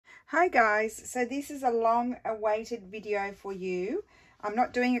Hi guys, so this is a long awaited video for you. I'm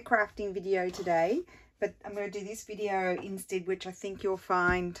not doing a crafting video today, but I'm going to do this video instead, which I think you'll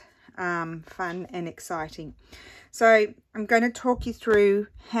find fun and exciting. So I'm going to talk you through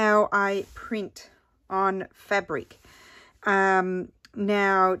how I print on fabric.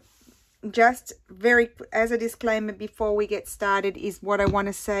 Now, just very as a disclaimer before we get started, is what I want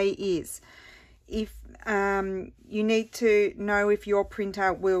to say is, if you need to know if your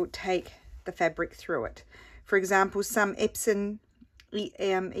printer will take the fabric through it. For example, some Epson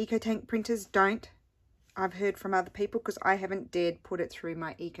EcoTank printers don't. I've heard from other people, because I haven't dared put it through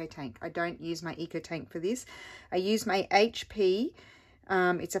my EcoTank. I don't use my EcoTank for this. I use my HP.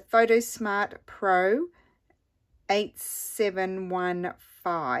 It's a PhotoSmart Pro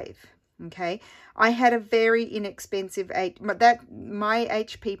 8715. Okay, I had a very inexpensive my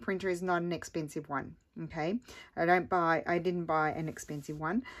HP printer is not an expensive one. Okay, I didn't buy an expensive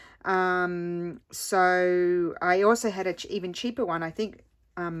one. So I also had an even cheaper one. I think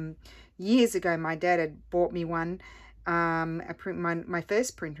years ago my dad had bought me one, my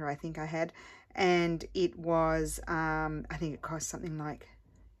first printer I think I had, and it was I think it cost something like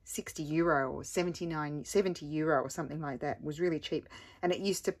 60 euro or 70 euro or something like that. It was really cheap, and it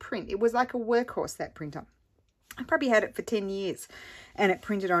used to print. It was like a workhorse, that printer. I probably had it for 10 years and it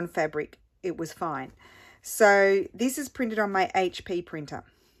printed on fabric. It was fine. So this is printed on my HP printer.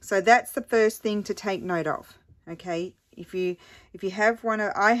 So that's the first thing to take note of. Okay, if you have one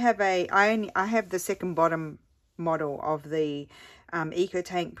of, I have the second bottom model of the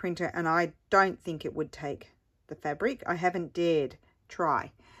EcoTank printer, and I don't think it would take the fabric. I haven't dared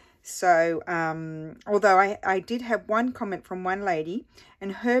try. So although I did have one comment from one lady,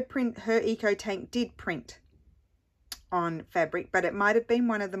 and her EcoTank did print on fabric, but it might have been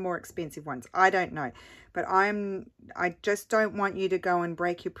one of the more expensive ones. I don't know, but I just don't want you to go and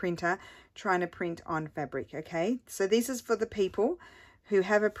break your printer trying to print on fabric. Okay, so this is for the people who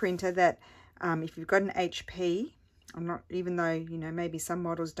have a printer that if you've got an HP, even though, you know, maybe some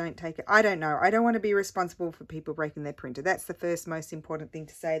models don't take it. I don't know. I don't want to be responsible for people breaking their printer. That's the first most important thing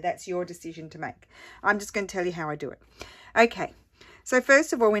to say. That's your decision to make. I'm just going to tell you how I do it. Okay, so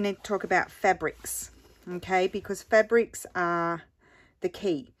first of all, we need to talk about fabrics. Okay, because fabrics are the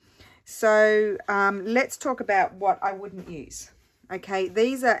key. So let's talk about what I wouldn't use. Okay,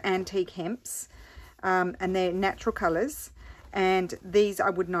 these are antique hemps, and they're natural colors. And these I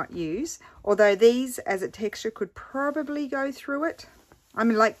would not use, although these as a texture could probably go through it. I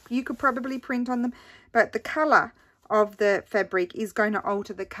mean, like, you could probably print on them, but the color of the fabric is going to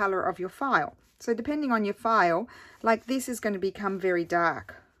alter the color of your file. So depending on your file, like this is going to become very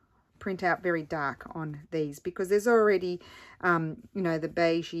dark, print out very dark on these, because there's already, you know, the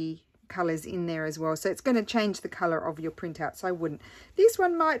beigey colors in there as well. So it's going to change the color of your printout. So I wouldn't. This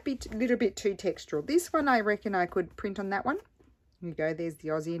one might be a little bit too textural. This one, I reckon I could print on that one. Here you go, there's the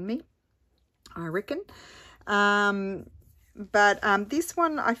Aussie in me, I reckon. But this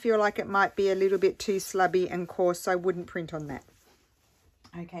one, I feel like it might be a little bit too slubby and coarse, so I wouldn't print on that.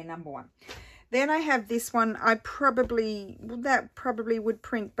 Okay, number one. Then I have this one. That probably would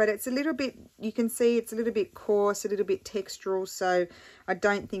print, but it's a little bit, you can see it's a little bit coarse, a little bit textural, so I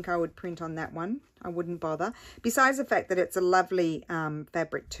don't think I would print on that one. I wouldn't bother. Besides the fact that it's a lovely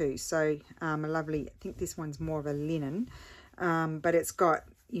fabric too, so a lovely, I think this one's more of a linen. But it's got,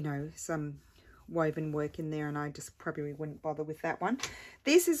 you know, some woven work in there, and I just probably wouldn't bother with that one.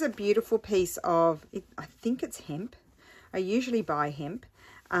 This is a beautiful piece of, I think it's hemp. I usually buy hemp.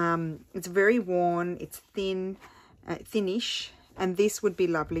 It's very worn, it's thin, thinnish, and this would be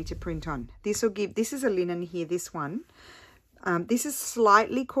lovely to print on. This is a linen here, this one. This is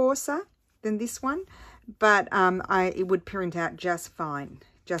slightly coarser than this one, but it would print out just fine.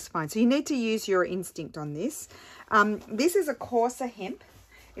 Just fine. So you need to use your instinct on this. This is a coarser hemp.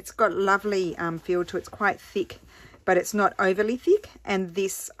 It's got lovely feel to it. It's quite thick, but it's not overly thick. And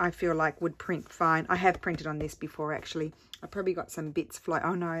this, I feel like, would print fine. I have printed on this before, actually. I probably got some bits float.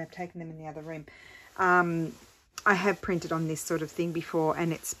 Oh no, I've taken them in the other room. I have printed on this sort of thing before,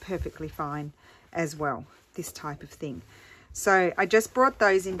 and it's perfectly fine as well, this type of thing. So I just brought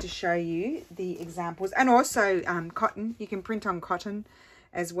those in to show you the examples. And also cotton. You can print on cotton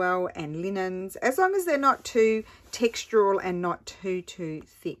as well, and linens, as long as they're not too textural and not too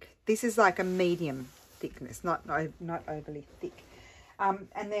thick. This is like a medium thickness, not overly thick. And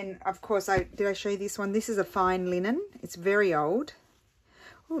then, of course, did I show you this one? This is a fine linen. It's very old.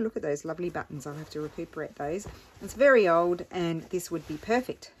 Oh, look at those lovely buttons. I'll have to recuperate those. It's very old, and this would be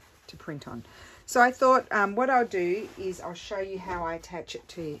perfect to print on. So I thought what I'll do is I'll show you how I attach it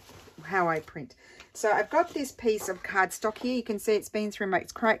to how I print. So I've got this piece of cardstock here. You can see it's been through my,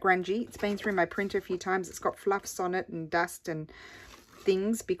 it's quite grungy. It's been through my printer a few times. It's got fluffs on it and dust and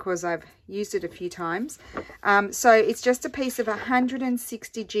things because I've used it a few times. So it's just a piece of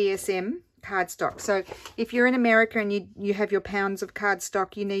 160 GSM cardstock. So if you're in America and you have your pounds of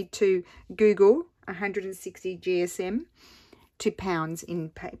cardstock, you need to Google 160 GSM to pounds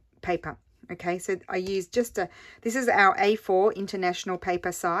in paper. Okay, so I use just this is our A4 international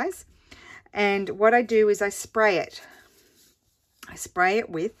paper size. And what I do is I spray it. I spray it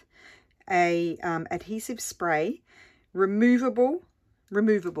with a adhesive spray, removable.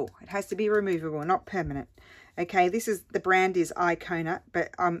 It has to be removable, not permanent. Okay, the brand is Icona,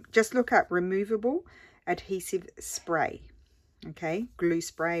 but just look up removable adhesive spray. Okay, glue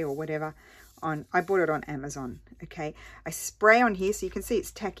spray or whatever. I bought it on Amazon. Okay, I spray on here so you can see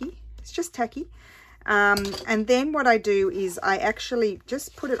it's tacky. It's just tacky. And then what I do is I actually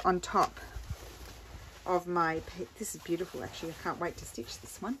just put it on top of my, this is beautiful actually, I can't wait to stitch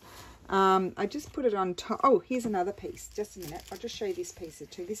this one. I just put it on top. Oh, here's another piece, just a minute, I'll just show you this piece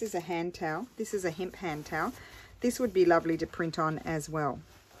too. This is a hand towel, this is a hemp hand towel. This would be lovely to print on as well.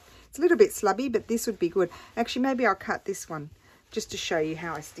 It's a little bit slubby, but this would be good. Actually, maybe I'll cut this one just to show you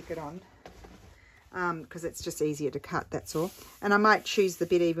how I stick it on, because it's just easier to cut, that's all. And I might choose the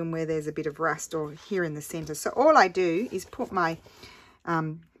bit even where there's a bit of rust or here in the center. So all I do is put my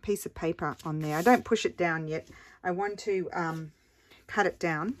piece of paper on there. I don't push it down yet. I want to cut it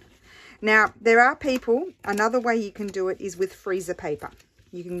down. Now, there are people, another way you can do it is with freezer paper.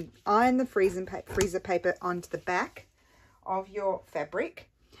 You can iron the freezer paper onto the back of your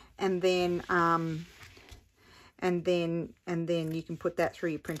fabric, and then you can put that through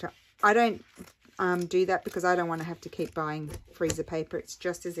your printer. I don't do that because I don't want to have to keep buying freezer paper. It's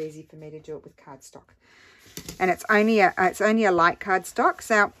just as easy for me to do it with cardstock. And it's only a light cardstock.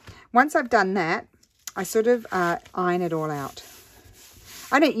 So once I've done that, I sort of iron it all out.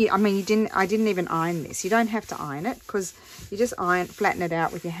 I didn't even iron this. You don't have to iron it because you just flatten it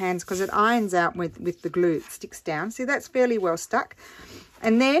out with your hands because it irons out with the glue. It sticks down. See, that's fairly well stuck.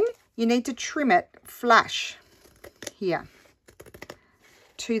 And then you need to trim it flush here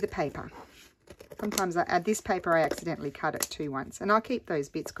to the paper. Sometimes I add this paper, I accidentally cut it too once. And I'll keep those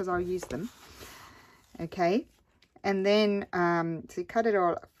bits because I'll use them. Okay, and then so you cut it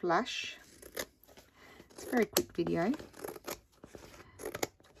all flush. It's a very quick video.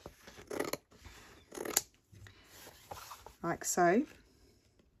 Like so.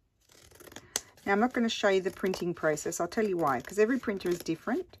 Now I'm not going to show you the printing process. I'll tell you why, because every printer is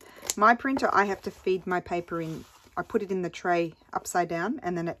different. My printer, I have to feed my paper in. I put it in the tray upside down,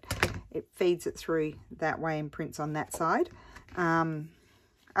 and then it feeds it through that way and prints on that side.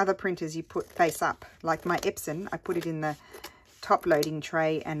 Other printers you put face up, like my Epson, I put it in the top loading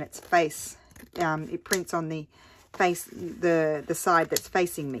tray and its face, it prints on the face, the side that's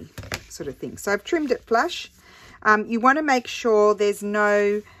facing me, sort of thing. So I've trimmed it flush. You want to make sure there's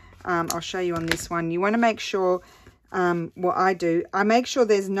no, I'll show you on this one, you want to make sure, what I do, I make sure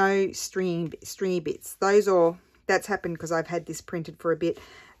there's no stringy bits. That's happened because I've had this printed for a bit.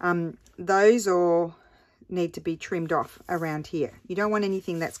 Those all need to be trimmed off around here. You don't want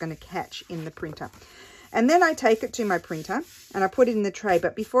anything that's going to catch in the printer. And then I take it to my printer and I put it in the tray.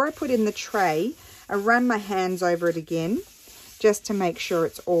 But before I put in the tray, I run my hands over it again just to make sure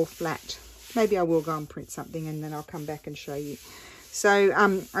it's all flat. Maybe I will go and print something and then I'll come back and show you. So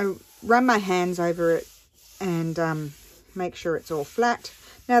I run my hands over it and make sure it's all flat.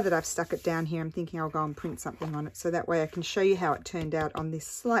 Now that I've stuck it down here, I'm thinking I'll go and print something on it so that way I can show you how it turned out on this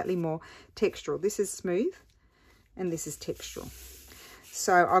slightly more textural. This is smooth and this is textural.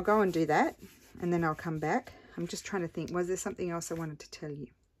 So I'll go and do that and then I'll come back. I'm just trying to think, was there something else I wanted to tell you?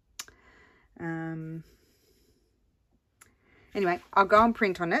 Anyway, I'll go and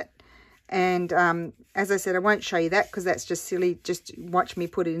print on it. And as I said, I won't show you that because that's just silly. Just watch me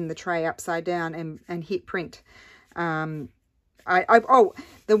put it in the tray upside down and hit print. The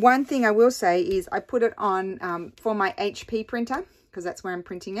one thing I will say is I put it on for my HP printer because that's where I'm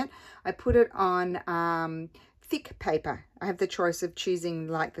printing it. I put it on thick paper. I have the choice of choosing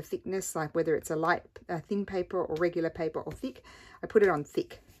like the thickness, like whether it's a light thin paper or regular paper or thick. I put it on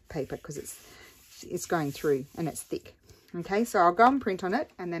thick paper because it's going through and it's thick. Okay, so I'll go and print on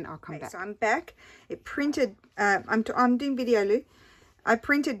it and then I'll come back. So I'm back. It printed. I'm doing video, Lou.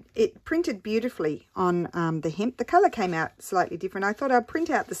 It printed beautifully on the hemp. The colour came out slightly different. I thought I'd print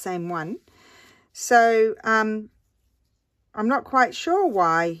out the same one. So I'm not quite sure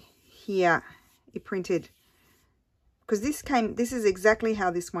why here it printed, because this is exactly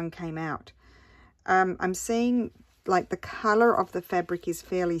how this one came out. I'm seeing like the color of the fabric is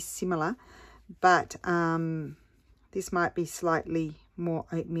fairly similar, but this might be slightly more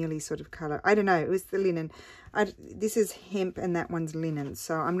oatmeal-y sort of color. I don't know. It was the linen. This is hemp and that one's linen,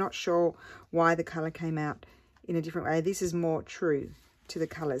 so I'm not sure why the color came out in a different way. This is more true to the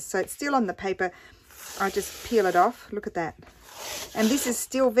colors. So it's still on the paper. I just peel it off. Look at that. And this is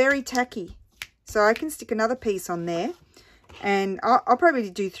still very tacky. So I can stick another piece on there. And I'll probably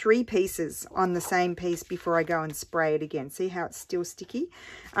do 3 pieces on the same piece before I go and spray it again. See how it's still sticky?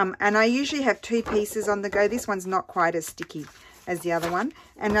 And I usually have 2 pieces on the go. This one's not quite as sticky as the other one.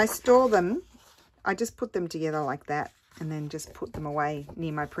 And I store them. I just put them together like that and then just put them away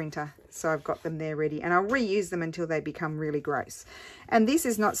near my printer. So I've got them there ready. And I'll reuse them until they become really gross. And this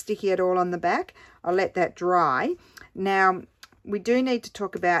is not sticky at all on the back. I'll let that dry. Now, we do need to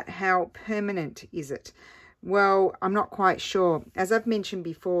talk about how permanent is it. Well, I'm not quite sure. As I've mentioned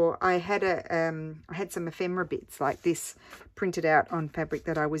before, I had some ephemera bits like this printed out on fabric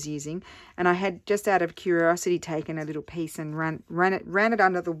that I was using, and I had, just out of curiosity, taken a little piece and ran it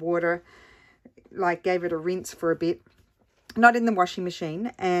under the water, like gave it a rinse for a bit, not in the washing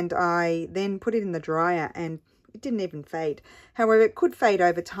machine, and I then put it in the dryer, and it didn't even fade. However, it could fade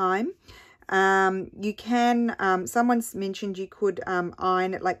over time. You can, someone's mentioned you could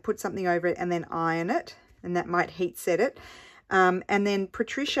iron it, like put something over it and then iron it, and that might heat set it. And then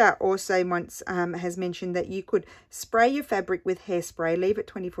Patricia also once has mentioned that you could spray your fabric with hairspray, leave it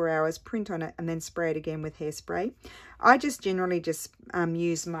 24 hours, print on it, and then spray it again with hairspray. I just generally just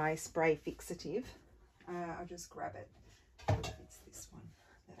use my spray fixative. I'll just grab it. It's this one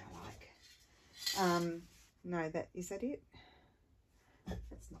that I like. No, is that it?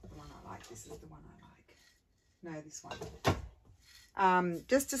 That's not the one I like. This is the one I like. No, this one.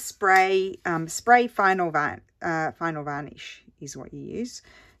 Just a spray, final varnish is what you use.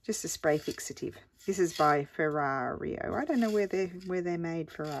 Just a spray fixative. This is by Ferrario. I don't know where they're made.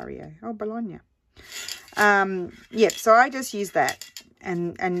 Ferrario. Oh, Bologna. Yeah. So I just use that,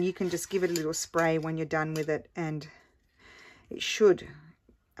 and you can just give it a little spray when you're done with it, and it should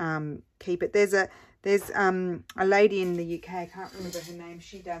keep it. There's a lady in the UK. I can't remember her name.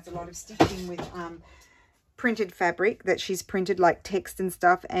 She does a lot of stitching with printed fabric that she's printed, like text and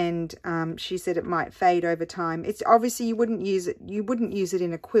stuff, and she said it might fade over time. It's obviously you wouldn't use it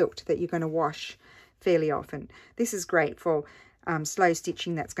in a quilt that you're going to wash fairly often. This is great for slow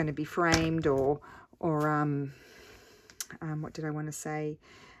stitching that's going to be framed, or what did I want to say,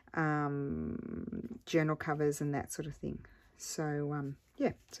 journal covers and that sort of thing. So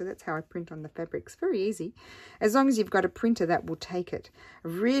yeah, so that's how I print on the fabrics. Very easy, as long as you've got a printer that will take it. I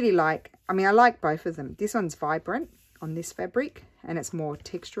really like, I like both of them. This one's vibrant on this fabric, and it's more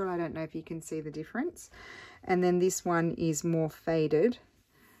textural. I don't know if you can see the difference. And then this one is more faded,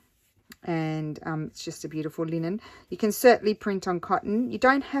 and it's just a beautiful linen. You can certainly print on cotton. You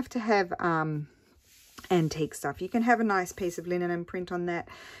don't have to have antique stuff. You can have a nice piece of linen and print on that.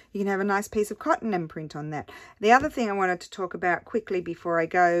 You can have a nice piece of cotton and print on that. The other thing I wanted to talk about quickly before I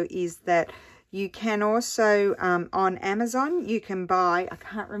go is that you can also, on Amazon, you can buy, I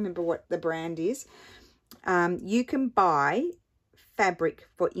can't remember what the brand is, you can buy fabric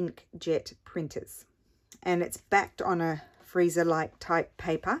for inkjet printers, and it's backed on a freezer-like type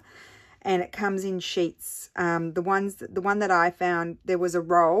paper, and it comes in sheets. The one that I found, there was a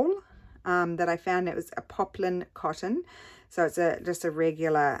roll that I found. It was a poplin cotton, so it's just a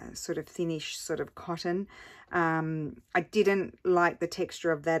regular sort of thinnish sort of cotton. I didn't like the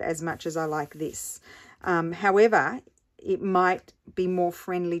texture of that as much as I like this. However, it might be more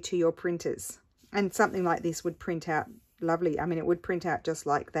friendly to your printers, and something like this would print out lovely. it would print out just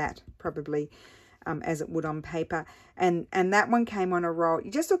like that, probably, as it would on paper. And that one came on a roll. You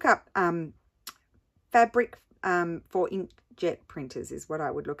just look up fabric for inkjet printers is what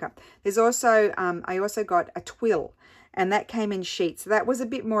I would look up. There's also, I also got a twill, and that came in sheets. So that was a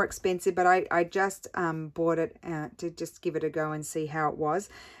bit more expensive, but I just bought it to just give it a go and see how it was.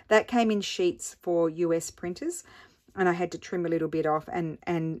 That came in sheets for US printers, and I had to trim a little bit off,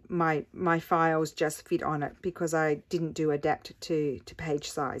 and my files just fit on it because I didn't do adapt to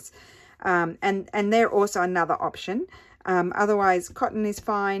page size. And they're also another option. Otherwise, cotton is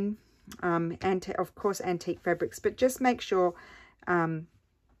fine. Of course, antique fabrics, but just make sure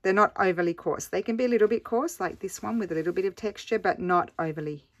they're not overly coarse. They can be a little bit coarse, like this one with a little bit of texture, but not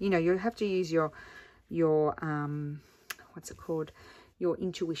overly. You have to use your what's it called? Your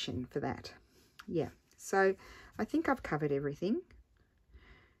intuition for that. Yeah. So I think I've covered everything.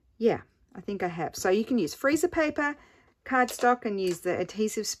 Yeah, I think I have. So you can use freezer paper, cardstock, and use the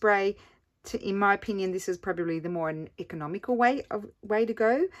adhesive spray. in my opinion, this is probably the more economical way to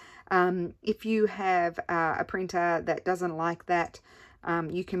go. If you have a printer that doesn't like that,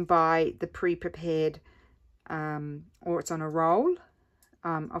 you can buy the pre-prepared, or it's on a roll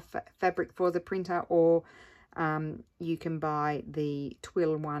of fabric for the printer, or you can buy the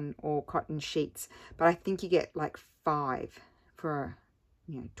twill one or cotton sheets. But I think you get like 5 for,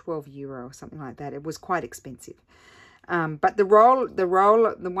 you know, €12 or something like that. It was quite expensive. But the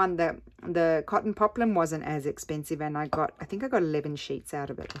cotton poplin wasn't as expensive, and I think I got 11 sheets out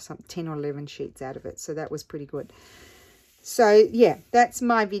of it, or something, 10 or 11 sheets out of it. So that was pretty good. So yeah, that's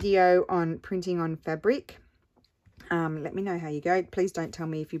my video on printing on fabric. Let me know how you go. Please don't tell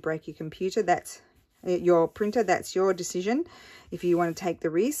me if you break your computer. That's your printer. That's your decision if you want to take the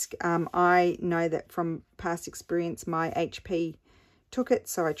risk. I know that from past experience, my HP took it,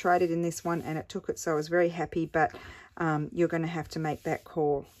 so I tried it in this one and it took it, so I was very happy. But you're going to have to make that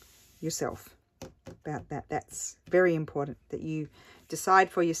call yourself about that. That's very important that you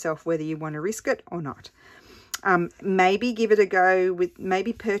decide for yourself whether you want to risk it or not. Maybe give it a go with,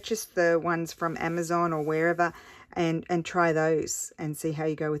 maybe purchase the ones from Amazon or wherever and try those and see how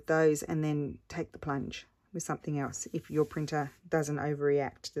you go with those, and then take the plunge with something else if your printer doesn't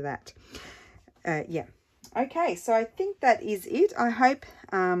overreact to that. Yeah. Okay, so I think that is it. I hope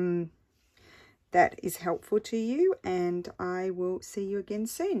that is helpful to you, and I will see you again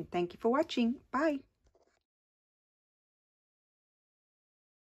soon. Thank you for watching. Bye.